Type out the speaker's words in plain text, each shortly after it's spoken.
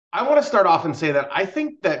I want to start off and say that I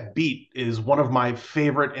think that Beat is one of my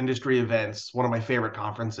favorite industry events, one of my favorite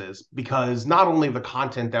conferences, because not only the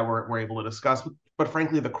content that we're able to discuss, but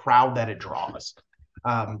frankly, the crowd that it draws.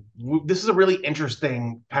 This is a really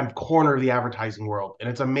interesting kind of corner of the advertising world, and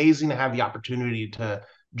it's amazing to have the opportunity to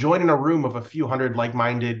join in a room of a few hundred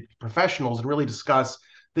like-minded professionals and really discuss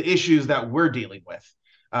the issues that we're dealing with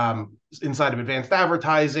inside of advanced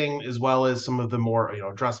advertising, as well as some of the more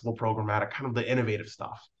addressable programmatic, kind of the innovative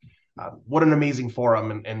stuff. What an amazing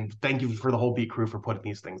forum, and thank you for the whole Beat crew for putting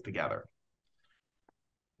these things together.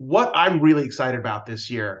 What I'm really excited about this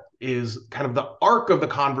year is kind of the arc of the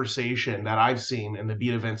conversation that I've seen in the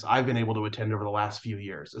Beat events I've been able to attend over the last few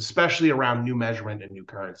years, especially around new measurement and new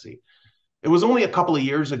currency. It was only a couple of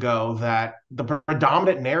years ago that the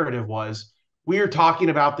predominant narrative was we are talking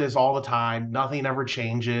about this all the time, nothing ever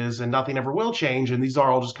changes and nothing ever will change, and these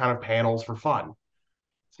are all just kind of panels for fun.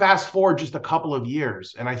 Fast forward just a couple of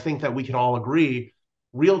years, and I think that we can all agree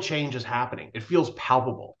real change is happening. It feels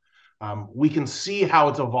palpable. We can see how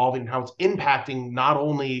it's evolving, how it's impacting not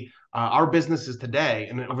only our businesses today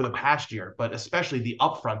and over the past year, but especially the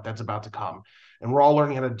upfront that's about to come. And we're all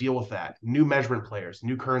learning how to deal with that. New measurement players,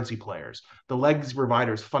 new currency players, the legacy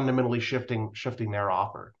providers fundamentally shifting their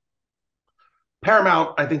offer.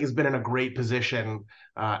 Paramount, I think, has been in a great position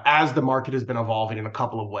as the market has been evolving in a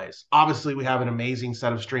couple of ways. Obviously, we have an amazing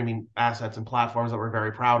set of streaming assets and platforms that we're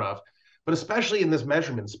very proud of. But especially in this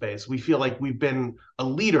measurement space, we feel like we've been a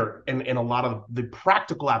leader in a lot of the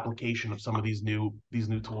practical application of some of these new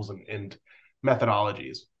tools and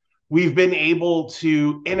methodologies. We've been able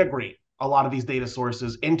to integrate a lot of these data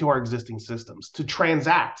sources into our existing systems, to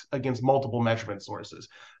transact against multiple measurement sources,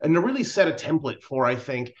 and to really set a template for, I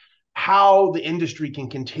think, how the industry can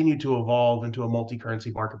continue to evolve into a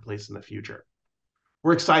multi-currency marketplace in the future.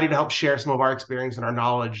 We're excited to help share some of our experience and our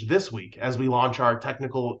knowledge this week as we launch our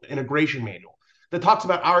technical integration manual that talks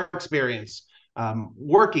about our experience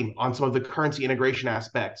working on some of the currency integration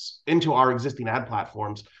aspects into our existing ad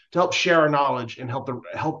platforms to help share our knowledge and help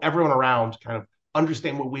everyone around kind of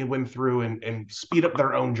understand what we went through and speed up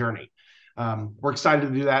their own journey. We're excited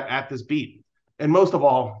to do that at this Beat. And most of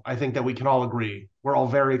all, I think that we can all agree we're all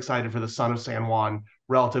very excited for the sun of San Juan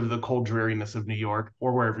relative to the cold dreariness of New York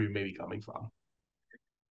or wherever you may be coming from.